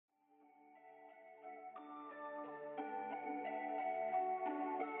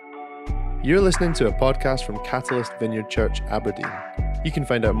You're listening to a podcast from Catalyst Vineyard Church, Aberdeen. You can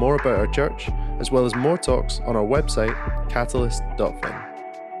find out more about our church, as well as more talks on our website, catalyst.fin.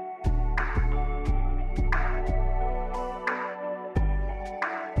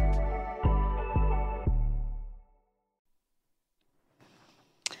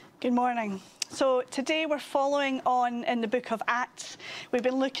 Good morning. So today we're following on in the book of Acts. We've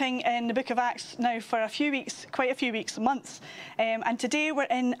been looking in the book of Acts now for a few weeks, quite a few weeks, months. And today we're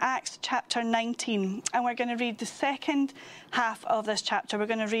in Acts chapter 19, and we're going to read the second half of this chapter. We're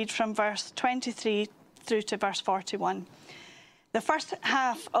going to read from verse 23 through to verse 41. The first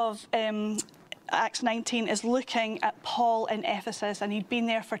half of Acts 19 is looking at Paul in Ephesus, and he'd been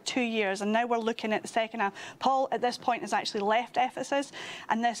there for 2 years, and now we're looking at the second half. Paul at this point has actually left Ephesus,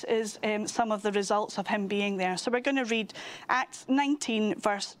 and this is some of the results of him being there. So we're going to read Acts 19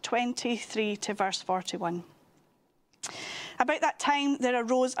 verse 23 to verse 41. About that time there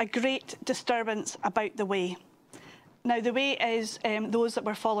arose a great disturbance about the way. Now, the way is those that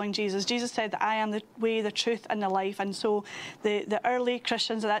were following Jesus. Jesus said that I am the way, the truth, and the life. And so the early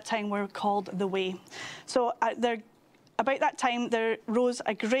Christians at that time were called the way. So about that time, there rose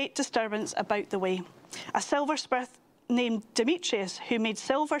a great disturbance about the way. A silversmith named Demetrius, who made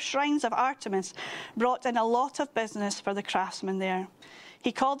silver shrines of Artemis, brought in a lot of business for the craftsmen there.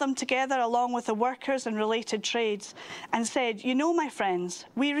 He called them together along with the workers and related trades and said, "You know, my friends,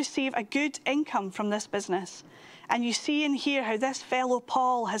 we receive a good income from this business. And you see and hear how this fellow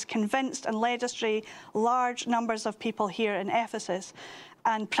Paul has convinced and led astray large numbers of people here in Ephesus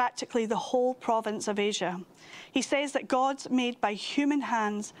and practically the whole province of Asia. He says that gods made by human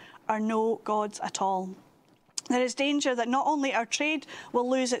hands are no gods at all. There is danger that not only our trade will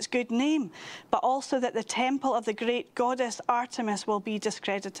lose its good name, but also that the temple of the great goddess Artemis will be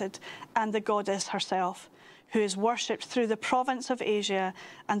discredited, and the goddess herself, who is worshipped through the province of Asia,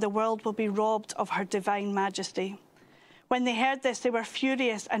 and the world will be robbed of her divine majesty." When they heard this, they were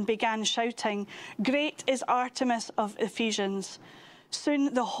furious and began shouting, "Great is Artemis of Ephesians!"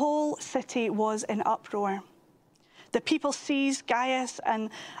 Soon the whole city was in uproar. The people seized Gaius and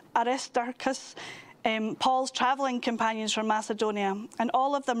Aristarchus, Paul's travelling companions from Macedonia, and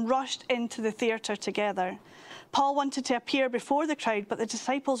all of them rushed into the theatre together. Paul wanted to appear before the crowd, but the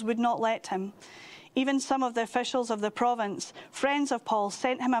disciples would not let him. Even some of the officials of the province, friends of Paul,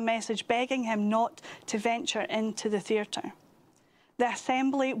 sent him a message begging him not to venture into the theatre. The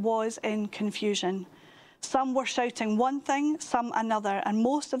assembly was in confusion. Some were shouting one thing, some another, and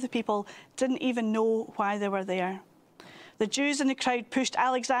most of the people didn't even know why they were there. The Jews in the crowd pushed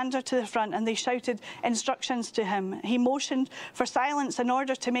Alexander to the front, and they shouted instructions to him. He motioned for silence in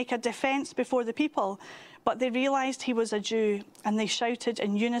order to make a defence before the people, but they realised he was a Jew, and they shouted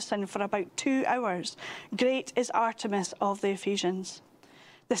in unison for about 2 hours, "Great is Artemis of the Ephesians."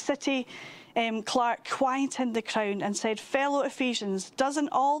 The city clerk quietened the crowd and said, "Fellow Ephesians, doesn't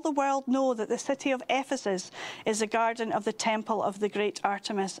all the world know that the city of Ephesus is the garden of the temple of the great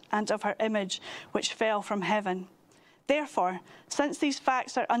Artemis and of her image which fell from heaven? Therefore, since these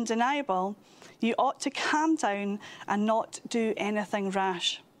facts are undeniable, you ought to calm down and not do anything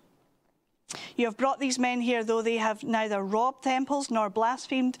rash. You have brought these men here, though they have neither robbed temples nor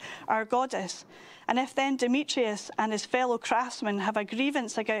blasphemed our goddess. And if then Demetrius and his fellow craftsmen have a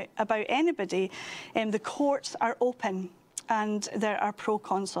grievance about anybody, the courts are open and there are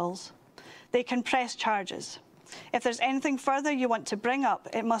proconsuls. They can press charges. If there's anything further you want to bring up,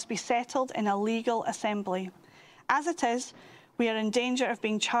 it must be settled in a legal assembly. As it is, we are in danger of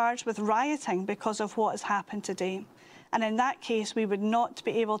being charged with rioting because of what has happened today. And in that case, we would not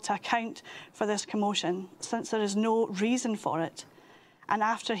be able to account for this commotion, since there is no reason for it." And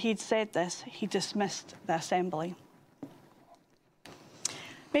after he'd said this, he dismissed the assembly.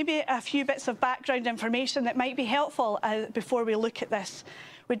 Maybe a few bits of background information that might be helpful before we look at this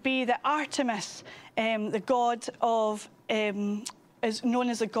would be that Artemis, the god of is known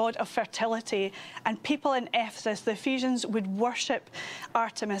as the god of fertility, and people in Ephesus, the Ephesians, would worship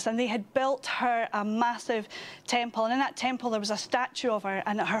Artemis, and they had built her a massive temple, and in that temple there was a statue of her,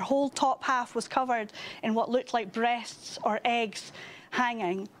 and her whole top half was covered in what looked like breasts or eggs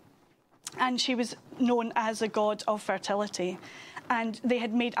hanging, and she was known as the god of fertility. And they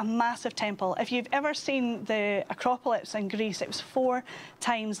had made a massive temple. If you've ever seen the Acropolis in Greece, it was 4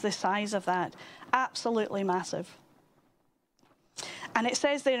 times the size of that. Absolutely massive. And it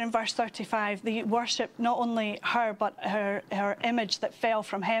says there in verse 35, they worshipped not only her, but her image that fell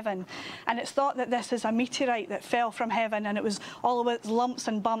from heaven. And it's thought that this is a meteorite that fell from heaven, and it was all of its lumps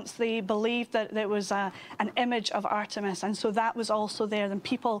and bumps. They believed that it was an image of Artemis, and so that was also there. And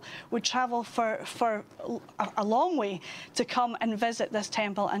people would travel for a long way to come and visit this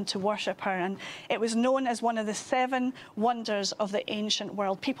temple and to worship her. And it was known as one of the 7 wonders of the ancient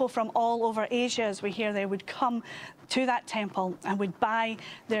world. People from all over Asia, as we hear, they would come to that temple and would buy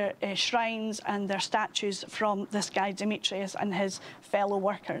their shrines and their statues from this guy Demetrius and his fellow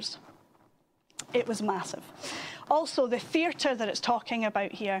workers. It was massive. Also, the theatre that it's talking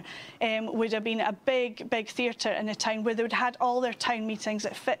about here would have been a big, big theatre in the town where they would have had all their town meetings.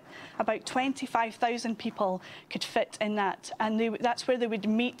 It fit about 25,000 people could fit in that. And that's where they would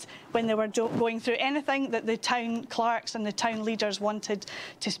meet when they were going through anything that the town clerks and the town leaders wanted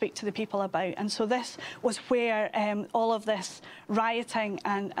to speak to the people about. And so this was where all of this rioting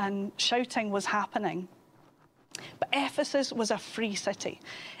and shouting was happening. But Ephesus was a free city.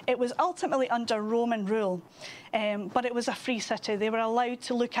 It was ultimately under Roman rule, but it was a free city. They were allowed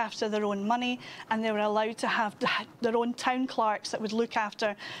to look after their own money, and they were allowed to have their own town clerks that would look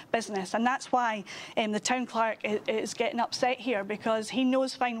after business. And that's why the town clerk is getting upset here, because he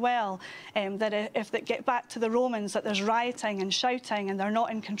knows fine well that if they get back to the Romans, that there's rioting and shouting and they're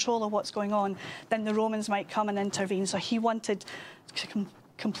not in control of what's going on, then the Romans might come and intervene. So he wanted to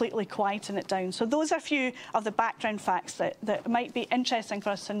completely quieten it down. So those are a few of the background facts that might be interesting for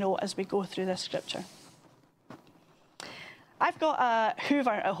us to know as we go through this scripture. I've got a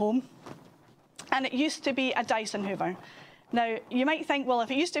Hoover at home, and it used to be a Dyson Hoover. Now, you might think, well, if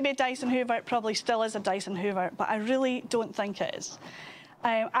it used to be a Dyson Hoover, it probably still is a Dyson Hoover, but I really don't think it is.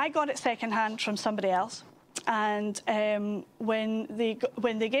 I got it secondhand from somebody else. And when they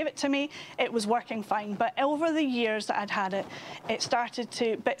gave it to me, it was working fine. But over the years that I'd had it,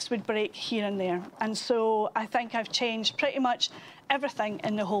 bits would break here and there. And so I think I've changed pretty much everything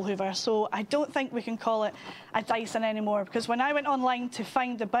in the whole Hoover. So I don't think we can call it a Dyson anymore, because when I went online to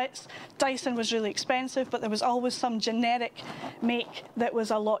find the bits, Dyson was really expensive, but there was always some generic make that was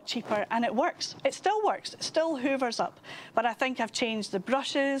a lot cheaper, and it works. It still works. It still hoovers up. But I think I've changed the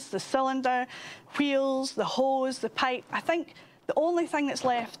brushes, the cylinder, wheels, the hose, the pipe. I think the only thing that's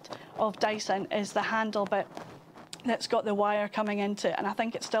left of Dyson is the handle bit that's got the wire coming into it, and I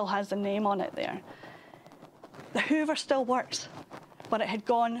think it still has the name on it there. The Hoover still works, but it had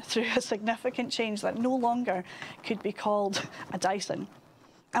gone through a significant change that no longer could be called a Dyson.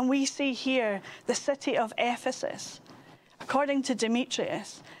 And we see here the city of Ephesus. According to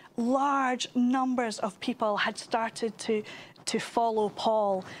Demetrius, large numbers of people had started to follow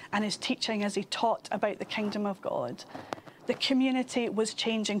Paul and his teaching as he taught about the kingdom of God. The community was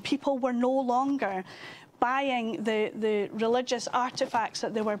changing. People were no longer buying the religious artifacts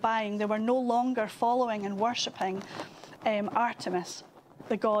that they were buying. They were no longer following and worshipping Artemis,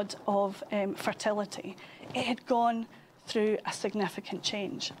 the god of fertility. It had gone through a significant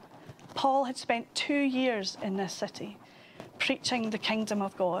change. Paul had spent 2 years in this city preaching the kingdom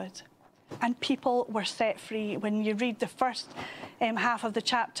of God, and people were set free. When you read the first half of the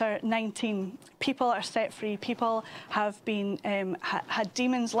chapter 19, people are set free. People have been had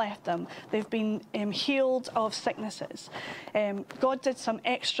demons left them. They've been healed of sicknesses. God did some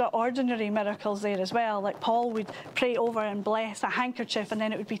extraordinary miracles there as well. Like Paul would pray over and bless a handkerchief, and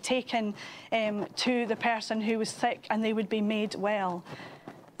then it would be taken to the person who was sick, and they would be made well.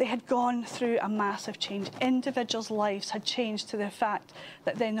 They had gone through a massive change. Individuals' lives had changed to the fact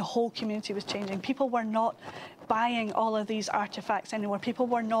that then the whole community was changing. People were not buying all of these artifacts anymore. People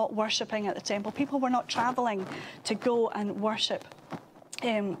were not worshipping at the temple. People were not traveling to go and worship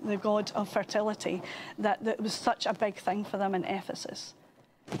the god of fertility. That was such a big thing for them in Ephesus.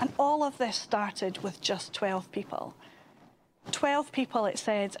 And all of this started with just 12 people. 12 people, it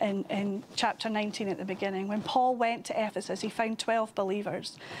said in chapter 19 at the beginning. When Paul went to Ephesus, he found 12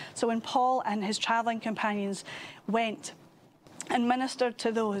 believers. So when Paul and his traveling companions went and ministered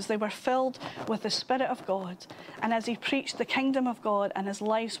to those, they were filled with the Spirit of God. And as he preached the kingdom of God, and his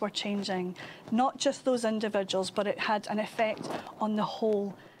lives were changing, not just those individuals, but it had an effect on the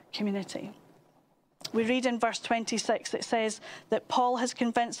whole community. We read in verse 26, it says that Paul has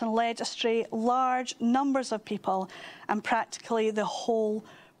convinced and led astray large numbers of people, and practically the whole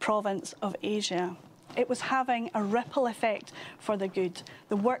province of Asia. It was having a ripple effect for the good.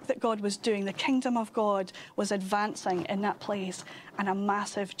 The work that God was doing, the kingdom of God was advancing in that place, and a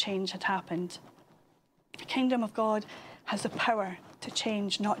massive change had happened. The kingdom of God has the power to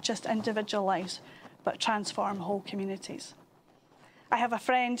change not just individual lives, but transform whole communities. I have a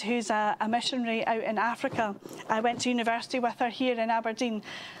friend who's a missionary out in Africa. I went to university with her here in Aberdeen,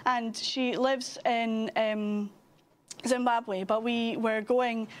 and she lives in Zimbabwe, but we were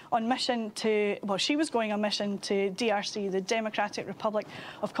going on mission to, well, she was going on mission to DRC, the Democratic Republic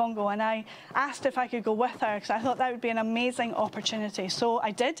of Congo, and I asked if I could go with her because I thought that would be an amazing opportunity. So I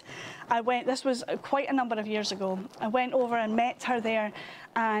did. I went, this was quite a number of years ago. I went over and met her there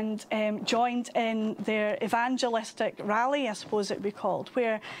and joined in their evangelistic rally, I suppose it would be called,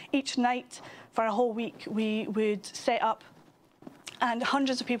 where each night for a whole week we would set up and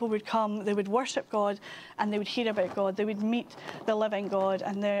hundreds of people would come, they would worship God, and they would hear about God, they would meet the living God,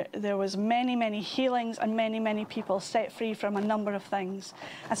 and there was many healings and many people set free from a number of things.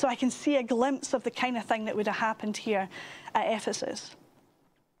 And so I can see a glimpse of the kind of thing that would have happened here at Ephesus.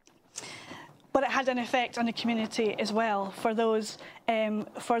 But it had an effect on the community as well. For those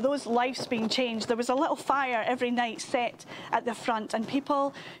lives being changed, there was a little fire every night set at the front, and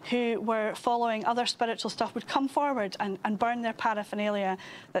people who were following other spiritual stuff would come forward and burn their paraphernalia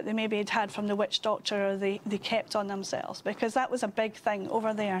that they maybe had had from the witch doctor or they kept on themselves, because that was a big thing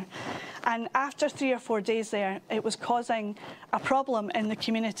over there. And after 3 or 4 days there, it was causing a problem in the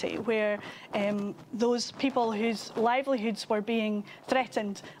community where those people whose livelihoods were being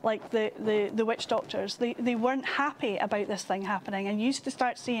threatened, like the witch doctors, they weren't happy about this thing happening, and used to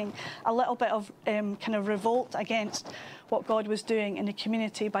start seeing a little bit of kind of revolt against what God was doing in the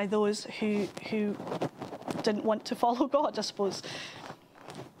community by those who didn't want to follow God, I suppose.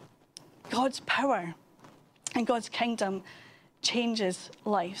 God's power and God's kingdom changes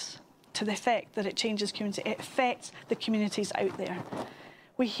lives to the effect that it changes community. It affects the communities out there.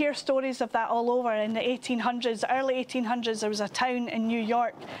 We hear stories of that all over. In the 1800s, early 1800s, there was a town in New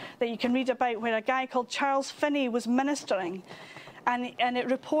York that you can read about where a guy called Charles Finney was ministering. And it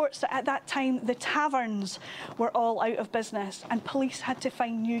reports that at that time, the taverns were all out of business and police had to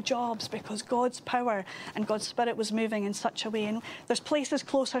find new jobs because God's power and God's Spirit was moving in such a way. And there's places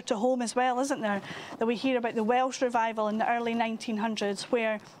closer to home as well, isn't there, that we hear about the Welsh revival in the early 1900s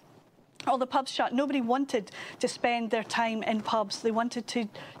where all the pubs shut. Nobody wanted to spend their time in pubs. They wanted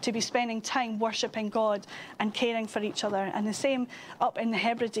to be spending time worshipping God and caring for each other. And the same up in the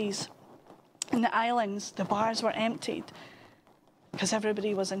Hebrides, in the islands, the bars were emptied because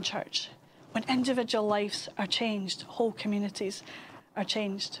everybody was in church. When individual lives are changed, whole communities are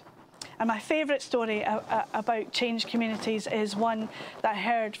changed. And my favourite story about changed communities is one that I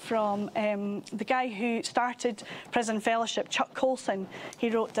heard from the guy who started Prison Fellowship, Chuck Colson. He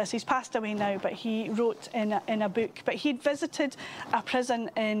wrote this. He's passed away now, but he wrote in a book. But he'd visited a prison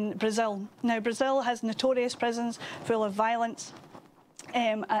in Brazil. Now, Brazil has notorious prisons full of violence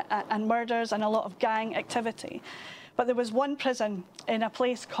and murders and a lot of gang activity. But there was one prison in a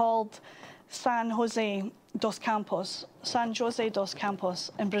place called San Jose dos Campos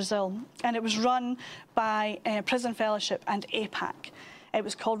in Brazil, and it was run by Prison Fellowship and APAC. It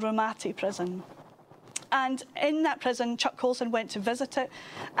was called Ramati Prison. And in that prison, Chuck Colson went to visit it,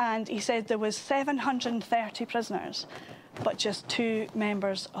 and he said there was 730 prisoners, but just 2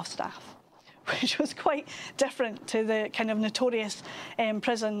 members of staff, which was quite different to the kind of notorious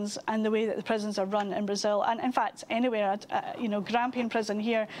prisons and the way that the prisons are run in Brazil. And in fact, anywhere, you know, Grampian Prison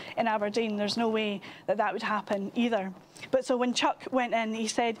here in Aberdeen, there's no way that that would happen either. But so when Chuck went in, he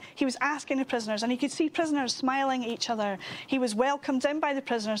said he was asking the prisoners, and he could see prisoners smiling at each other. He was welcomed in by the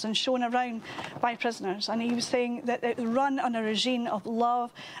prisoners and shown around by prisoners. And he was saying that it was run on a regime of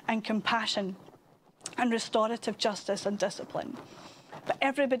love and compassion and restorative justice and discipline. But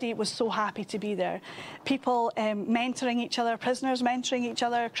everybody was so happy to be there. People mentoring each other, prisoners mentoring each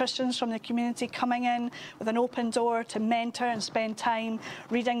other, Christians from the community coming in with an open door to mentor and spend time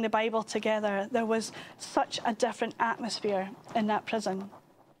reading the Bible together. There was such a different atmosphere in that prison.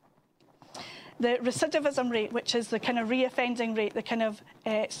 The recidivism rate, which is the kind of reoffending rate, the kind of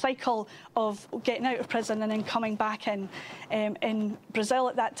cycle of getting out of prison and then coming back in Brazil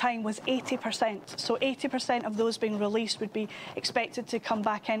at that time was 80%. So 80% of those being released would be expected to come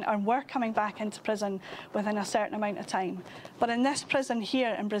back in or were coming back into prison within a certain amount of time. But in this prison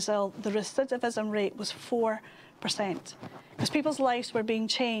here in Brazil, the recidivism rate was 4%. Because people's lives were being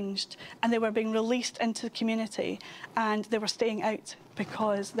changed and they were being released into the community and they were staying out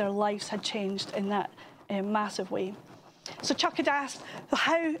because their lives had changed in that massive way. So Chuck had asked,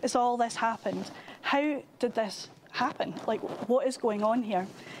 how has all this happened? How did this happen? Like, what is going on here?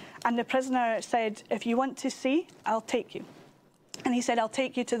 And the prisoner said, if you want to see, I'll take you. And he said, I'll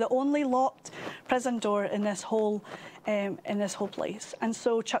take you to the only locked prison door in this whole place. And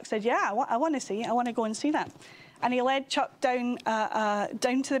so Chuck said, yeah, I want to see. I want to go and see that. And he led Chuck down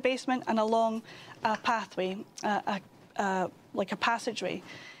to the basement and along a pathway, like a passageway.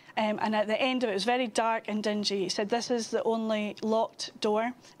 And at the end of it was very dark and dingy. He said, this is the only locked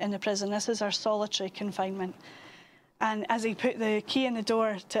door in the prison. This is our solitary confinement. And as he put the key in the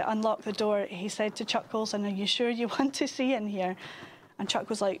door to unlock the door, he said to Chuck Colson, are you sure you want to see in here? And Chuck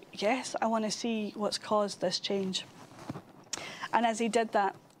was like, yes, I want to see what's caused this change. And as he did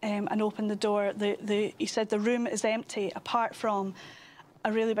that and opened the door, he said the room is empty apart from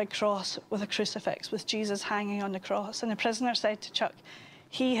a really big cross with a crucifix with Jesus hanging on the cross. And the prisoner said to Chuck,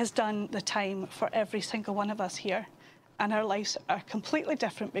 he has done the time for every single one of us here, and our lives are completely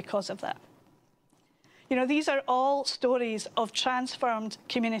different because of that. You know, these are all stories of transformed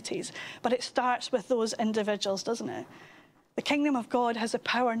communities, but it starts with those individuals, doesn't it? The kingdom of God has the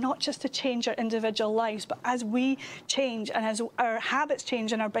power not just to change our individual lives, but as we change and as our habits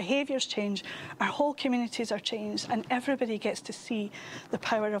change and our behaviours change, our whole communities are changed and everybody gets to see the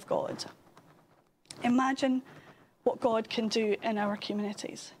power of God. Imagine what God can do in our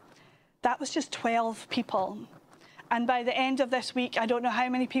communities. That was just 12 people. And by the end of this week, I don't know how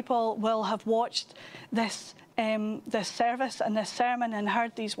many people will have watched this service and this sermon and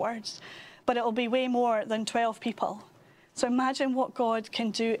heard these words, but it will be way more than 12 people. So imagine what God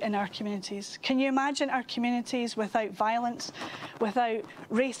can do in our communities. Can you imagine our communities without violence, without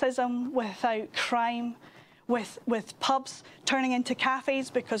racism, without crime, with pubs turning into cafes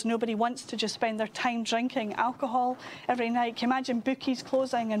because nobody wants to just spend their time drinking alcohol every night? Can you imagine bookies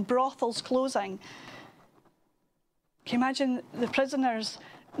closing and brothels closing? Can you imagine the prisoners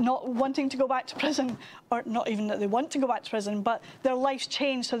not wanting to go back to prison, or not even that they want to go back to prison, but their lives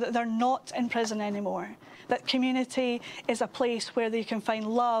change so that they're not in prison anymore? That community is a place where they can find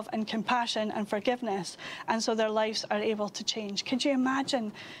love and compassion and forgiveness, and so their lives are able to change. Could you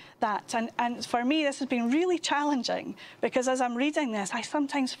imagine that? And for me, this has been really challenging, because as I'm reading this, I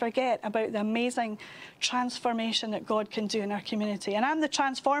sometimes forget about the amazing transformation that God can do in our community. And I'm the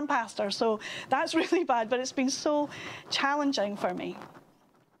Transform pastor, so that's really bad, but it's been so challenging for me.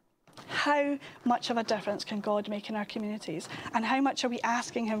 How much of a difference can God make in our communities? And how much are we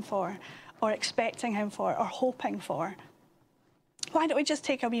asking him for, or expecting him for, or hoping for? Why don't we just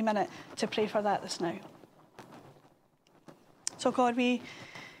take a wee minute to pray for that this now? So God, we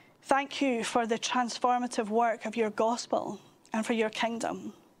thank you for the transformative work of your gospel and for your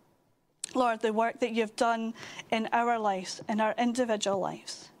kingdom. Lord, the work that you've done in our lives, in our individual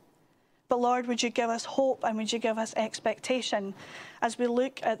lives. But Lord, would you give us hope and would you give us expectation as we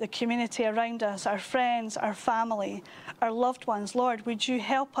look at the community around us, our friends, our family, our loved ones. Lord, would you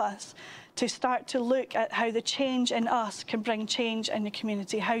help us to start to look at how the change in us can bring change in the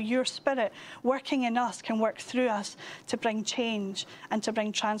community, how your Spirit working in us can work through us to bring change and to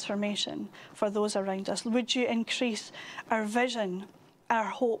bring transformation for those around us. Would you increase our vision, our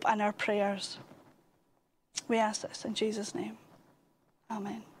hope and our prayers? We ask this in Jesus' name.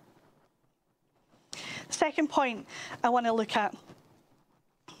 Amen. The second point I want to look at.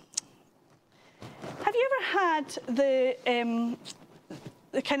 Have you ever had the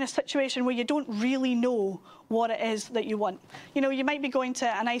kind of situation where you don't really know what it is that you want? You know, you might be going to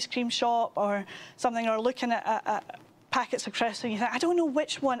an ice cream shop or something, or looking at packets of crisps, and you think, I don't know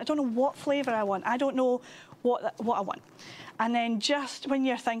which one, I don't know what flavour I want, I don't know what I want. And then just when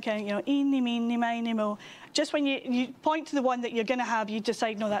you're thinking, you know, eeny, meeny, miny, mo, just when you point to the one that you're going to have, you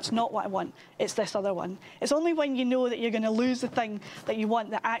decide, no, that's not what I want, it's this other one. It's only when you know that you're going to lose the thing that you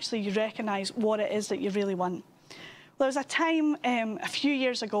want that actually you recognise what it is that you really want. There was a time a few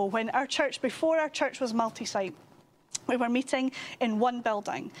years ago when our church, before our church was multi-site, we were meeting in one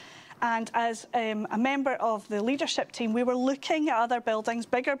building. And as a member of the leadership team, we were looking at other buildings,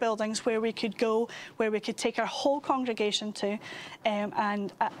 bigger buildings, where we could go, where we could take our whole congregation to.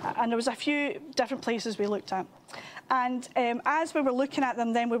 And there was a few different places we looked at. And as we were looking at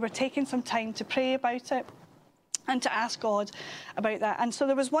them, then we were taking some time to pray about it and to ask God about that. And so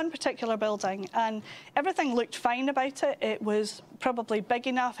there was one particular building, and everything looked fine about it. It was probably big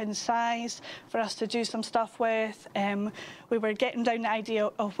enough in size for us to do some stuff with. We were getting down the idea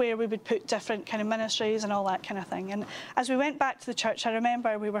of where we would put different kind of ministries and all that kind of thing. And as we went back to the church, I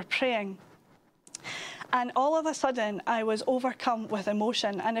remember we were praying, and all of a sudden I was overcome with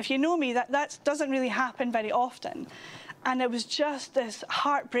emotion. And if you know me, that doesn't really happen very often. And it was just this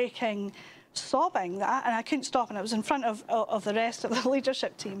heartbreaking sobbing, and I couldn't stop, and I was in front of the rest of the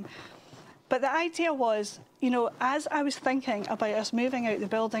leadership team. But the idea was, you know, as I was thinking about us moving out the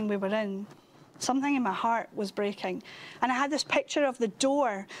building we were in, something in my heart was breaking. And I had this picture of the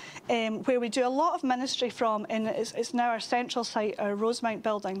door where we do a lot of ministry from, and it's now our central site, our Rosemount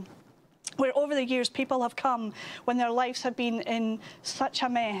building, where over the years people have come when their lives have been in such a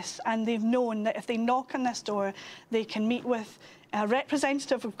mess, and they've known that if they knock on this door, they can meet with a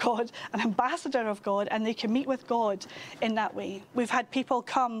representative of God, an ambassador of God, and they can meet with God in that way. We've had people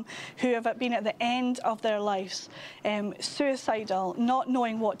come who have been at the end of their lives, suicidal, not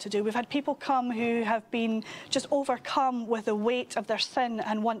knowing what to do. We've had people come who have been just overcome with the weight of their sin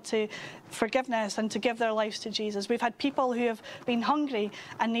and want to forgiveness and to give their lives to Jesus. We've had people who have been hungry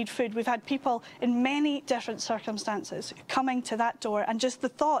and need food. We've had people in many different circumstances coming to that door, and just the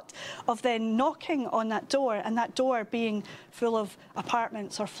thought of then knocking on that door and that door being full of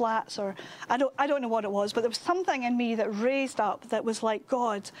apartments or flats, or I don't know what it was, but there was something in me that raised up that was like,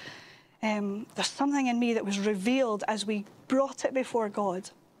 God, there's something in me that was revealed as we brought it before God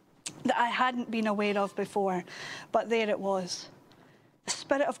that I hadn't been aware of before, but there it was. The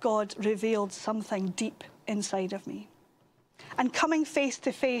Spirit of God revealed something deep inside of me. And coming face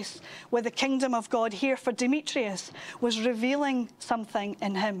to face with the kingdom of God here for Demetrius was revealing something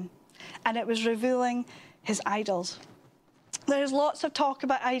in him, and it was revealing his idols. There's lots of talk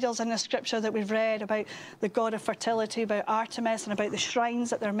about idols in the scripture that we've read, about the god of fertility, about Artemis, and about the shrines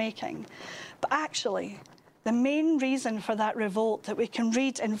that they're making. But actually, the main reason for that revolt that we can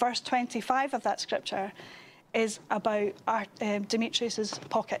read in verse 25 of that scripture is about Demetrius's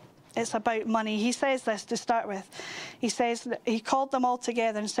pocket. It's about money. He says this to start with. He says that he called them all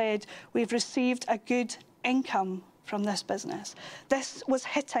together and said, "We've received a good income from this business." This was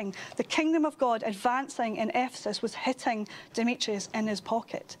hitting, the kingdom of God advancing in Ephesus was hitting Demetrius in his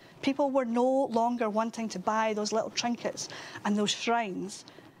pocket. People were no longer wanting to buy those little trinkets and those shrines.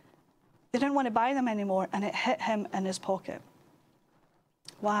 They didn't want to buy them anymore, and it hit him in his pocket.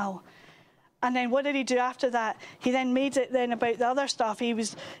 Wow. And then what did he do after that? He then made it then about the other stuff. He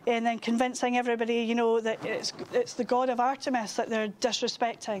was then convincing everybody, you know, that it's the god of Artemis that they're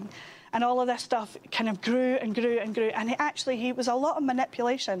disrespecting. And all of this stuff kind of grew and grew and grew. And he was a lot of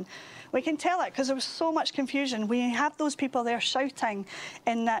manipulation. We can tell it because there was so much confusion. We have those people there shouting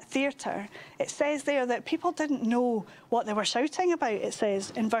in that theatre. It says there that people didn't know what they were shouting about, it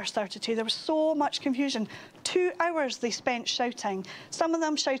says in verse 32. There was so much confusion. 2 hours they spent shouting. Some of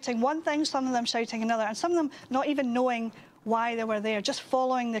them shouting one thing, some of them shouting another, and some of them not even knowing why they were there, just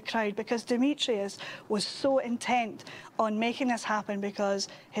following the crowd, because Demetrius was so intent on making this happen because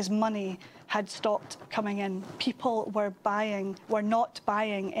his money had stopped coming in. People were not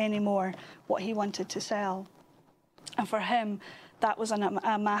buying anymore what he wanted to sell. And for him, that was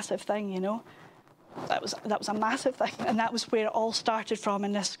a massive thing, you know. That was a massive thing, and that was where it all started from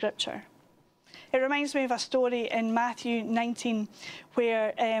in this scripture. It reminds me of a story in Matthew 19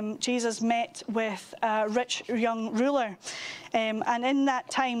 where Jesus met with a rich young ruler. And in that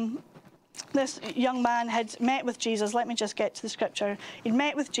time, this young man had met with Jesus. Let me just get to the scripture. He'd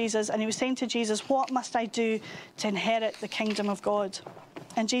met with Jesus, and he was saying to Jesus, "What must I do to inherit the kingdom of God?"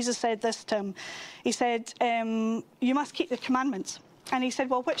 And Jesus said this to him. He said, "You must keep the commandments." And he said,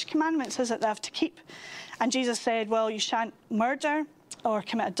 "Well, which commandments is it that I have to keep?" And Jesus said, "Well, you shan't murder, or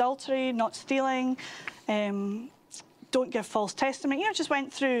commit adultery, not stealing, don't give false testimony." You know, just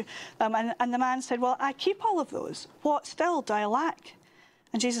went through them, and the man said, "Well, I keep all of those. What still do I lack?"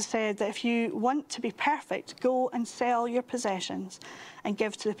 And Jesus said that if you want to be perfect, go and sell your possessions and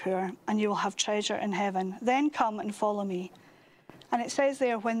give to the poor, and you will have treasure in heaven. Then come and follow me. And it says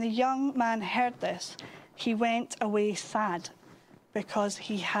there, when the young man heard this, he went away sad because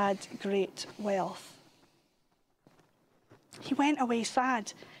he had great wealth. He went away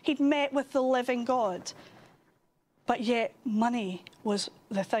sad. He'd met with the living God, but yet money was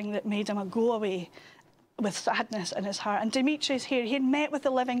the thing that made him go away with sadness in his heart. And Demetrius here, he had met with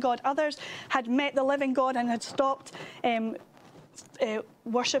the living God. Others had met the living God and had stopped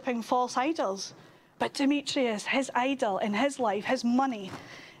worshipping false idols. But Demetrius, his idol in his life, his money,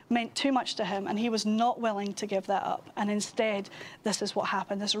 meant too much to him, and he was not willing to give that up. And instead, this is what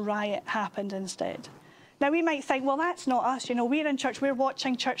happened. This riot happened instead. Now, we might think, well, that's not us. You know, we're in church. We're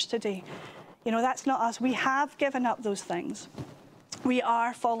watching church today. You know, that's not us. We have given up those things. We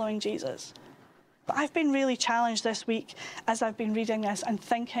are following Jesus. But I've been really challenged this week as I've been reading this and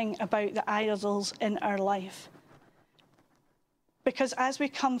thinking about the idols in our life. Because as we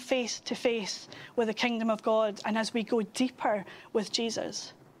come face to face with the kingdom of God and as we go deeper with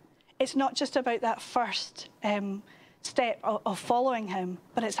Jesus, it's not just about that first step of following him,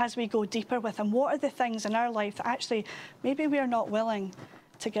 but it's as we go deeper with him. What are the things in our life that actually maybe we are not willing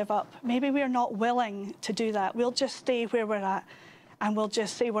to give up? Maybe we are not willing to do that. We'll just stay where we're at and we'll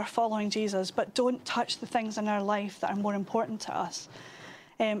just say we're following Jesus, but don't touch the things in our life that are more important to us.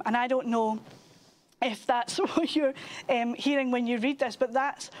 And I don't know if that's what you're hearing when you read this, but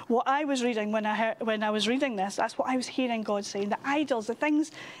that's what I was reading when I was reading this. That's what I was hearing God saying. The idols, the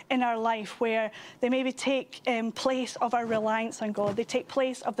things in our life where they maybe take place of our reliance on God. They take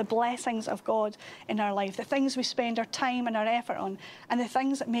place of the blessings of God in our life, the things we spend our time and our effort on, and the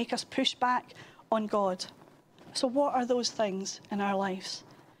things that make us push back on God. So what are those things in our lives?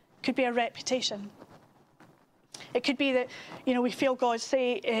 Could be a reputation. It could be that, we feel God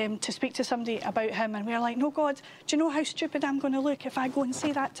say to speak to somebody about him, and we're like, no, God, do you know how stupid I'm going to look if I go and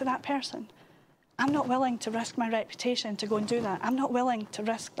say that to that person? I'm not willing to risk my reputation to go and do that. I'm not willing to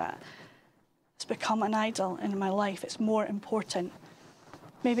risk that. It's become an idol in my life. It's more important.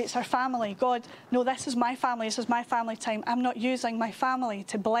 Maybe it's our family. God, no, this is my family. This is my family time. I'm not using my family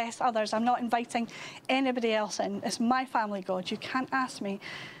to bless others. I'm not inviting anybody else in. It's my family, God. You can't ask me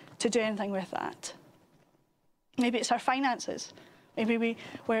to do anything with that. Maybe it's our finances. Maybe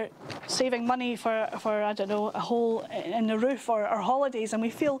we're saving money for I don't know, a hole in the roof or our holidays, and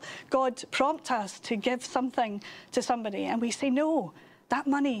we feel God prompt us to give something to somebody, and we say, no, that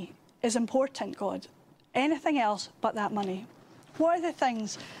money is important, God. Anything else but that money. What are the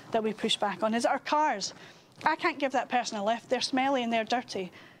things that we push back on? Is it our cars? I can't give that person a lift. They're smelly and they're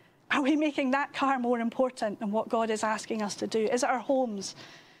dirty. Are we making that car more important than what God is asking us to do? Is it our homes?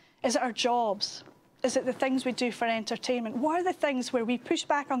 Is it our jobs? Is it the things we do for entertainment? What are the things where we push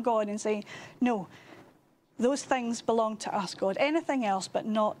back on God and say, no, those things belong to us, God. Anything else but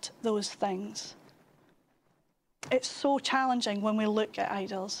not those things. It's so challenging when we look at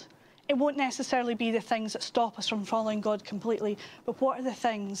idols. It won't necessarily be the things that stop us from following God completely, but what are the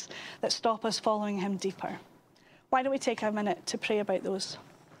things that stop us following him deeper? Why don't we take a minute to pray about those?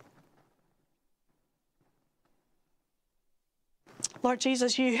 Lord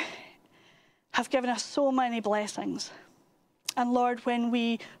Jesus, you have given us so many blessings. And Lord, when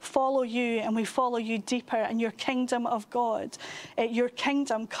we follow you and we follow you deeper in your kingdom of God, your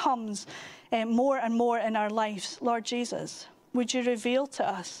kingdom comes more and more in our lives. Lord Jesus, would you reveal to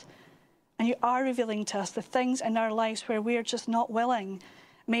us, and you are revealing to us, the things in our lives where we are just not willing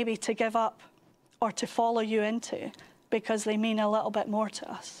maybe to give up or to follow you into because they mean a little bit more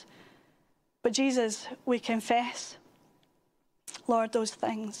to us. But Jesus, we confess, Lord, those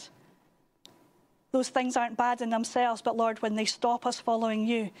things aren't bad in themselves, but Lord, when they stop us following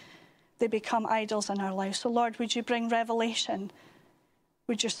you, they become idols in our lives. So Lord, would you bring revelation?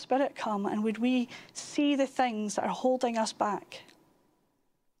 Would your Spirit come, and would we see the things that are holding us back?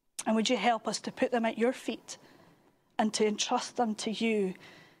 And would you help us to put them at your feet and to entrust them to you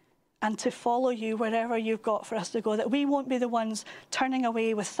and to follow you wherever you've got for us to go, that we won't be the ones turning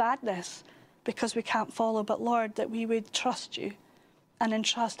away with sadness because we can't follow, but Lord, that we would trust you and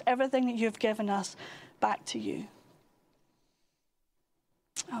entrust everything that you've given us back to you.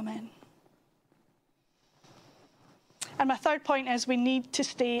 Amen. And my third point is we need to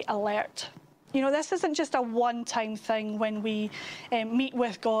stay alert. This isn't just a one-time thing when we meet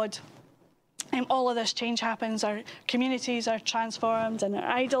with God. All of this change happens, our communities are transformed and our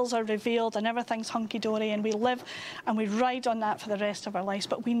idols are revealed and everything's hunky-dory, and we live and we ride on that for the rest of our lives.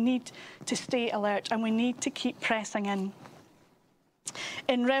 But we need to stay alert and we need to keep pressing in.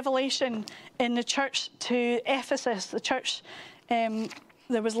 In Revelation, in the church to Ephesus, the church,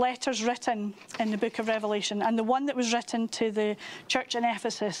 there was letters written in the book of Revelation, and the one that was written to the church in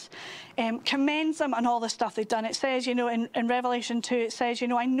Ephesus commends them on all the stuff they've done. It says, in Revelation 2, it says,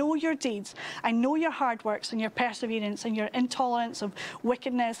 I know your deeds, I know your hard works and your perseverance and your intolerance of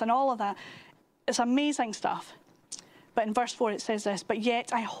wickedness and all of that. It's amazing stuff. But in verse 4 it says this, but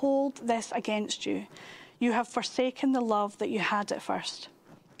yet I hold this against you. You have forsaken the love that you had at first.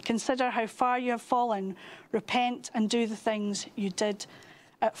 Consider how far you have fallen. Repent and do the things you did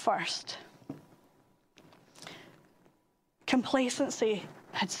at first. Complacency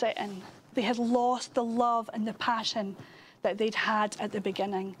had set in. They had lost the love and the passion that they'd had at the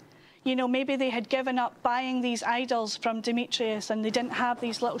beginning. Maybe they had given up buying these idols from Demetrius and they didn't have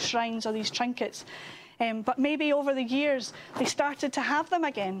these little shrines or these trinkets. But maybe over the years, they started to have them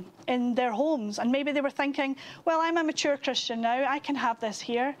again in their homes. And maybe they were thinking, well, I'm a mature Christian now. I can have this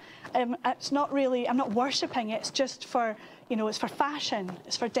here. It's not really, I'm not worshipping it. It's just for, it's for fashion.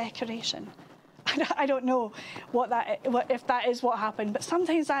 It's for decoration. I don't know if that is what happened, but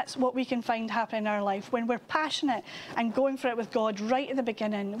sometimes that's what we can find happen in our life when we're passionate and going for it with God right at the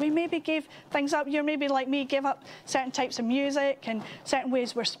beginning. We maybe gave things up. You're maybe like me, give up certain types of music and certain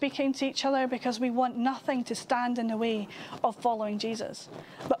ways we're speaking to each other because we want nothing to stand in the way of following Jesus.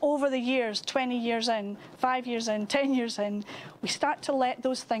 But over the years, 20 years in, 5 years in, 10 years in, we start to let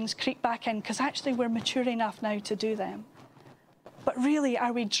those things creep back in because actually we're mature enough now to do them. But really,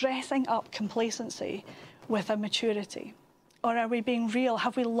 are we dressing up complacency with a maturity? Or are we being real?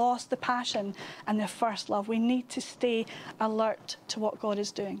 Have we lost the passion and the first love? We need to stay alert to what God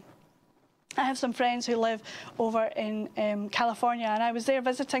is doing. I have some friends who live over in California, and I was there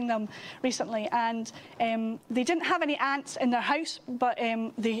visiting them recently, and they didn't have any ants in their house, but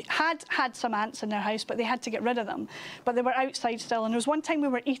they had some ants in their house, but they had to get rid of them. But they were outside still, and there was one time we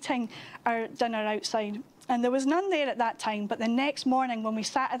were eating our dinner outside, and there was none there at that time, but the next morning when we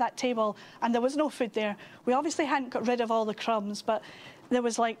sat at that table and there was no food there, we obviously hadn't got rid of all the crumbs, but there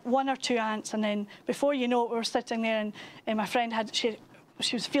was like 1 or 2 ants, and then before you know it, we were sitting there, and my friend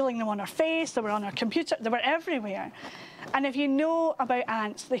she was feeling them on her face, they were on her computer, they were everywhere. And if you know about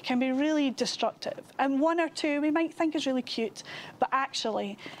ants, they can be really destructive. And 1 or 2 we might think is really cute, but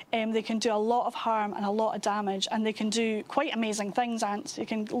actually they can do a lot of harm and a lot of damage, and they can do quite amazing things, ants. You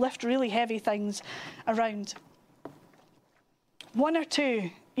can lift really heavy things around. 1 or 2,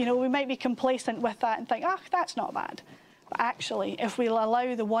 you know, we might be complacent with that and think, oh, that's not bad. But actually, if we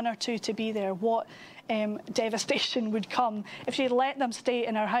allow the 1 or 2 to be there, what devastation would come. If she'd let them stay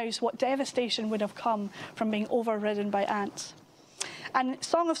in her house, what devastation would have come from being overridden by ants. And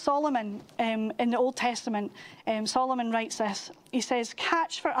Song of Solomon, in the Old Testament, Solomon writes this. He says,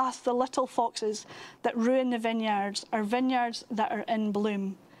 "Catch for us the little foxes that ruin the vineyards, our vineyards that are in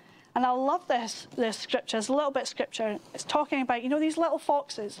bloom." And I love this scripture. It's a little bit of scripture. It's talking about, you know, these little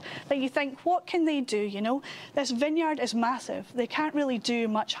foxes that you think, what can they do, you know? This vineyard is massive. They can't really do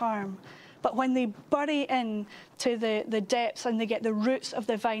much harm. But when they bury in to the depths and they get the roots of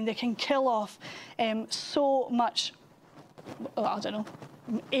the vine, they can kill off so much, I don't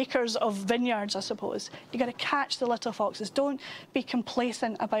know, acres of vineyards, I suppose. You've got to catch the little foxes. Don't be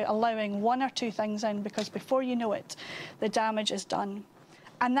complacent about allowing 1 or 2 things in, because before you know it, the damage is done.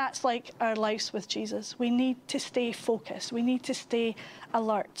 And that's like our lives with Jesus. We need to stay focused. We need to stay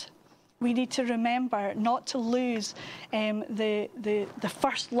alert. We need to remember not to lose the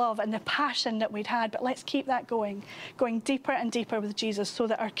first love and the passion that we'd had, but let's keep that going deeper and deeper with Jesus, so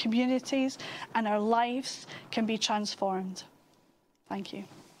that our communities and our lives can be transformed. Thank you.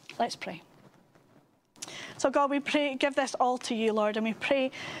 Let's pray. So God, we pray, give this all to you, Lord, and we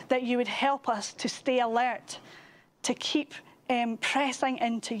pray that you would help us to stay alert, to keep pressing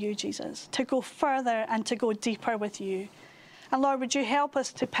into you, Jesus, to go further and to go deeper with you. And Lord, would you help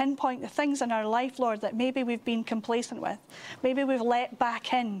us to pinpoint the things in our life, Lord, that maybe we've been complacent with, maybe we've let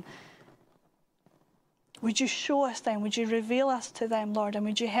back in. Would you show us them? Would you reveal us to them, Lord? And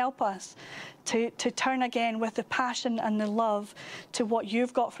would you help us to turn again with the passion and the love to what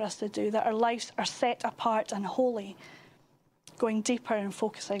you've got for us to do, that our lives are set apart and holy, going deeper and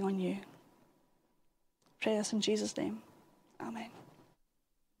focusing on you. Pray this in Jesus' name. Amen.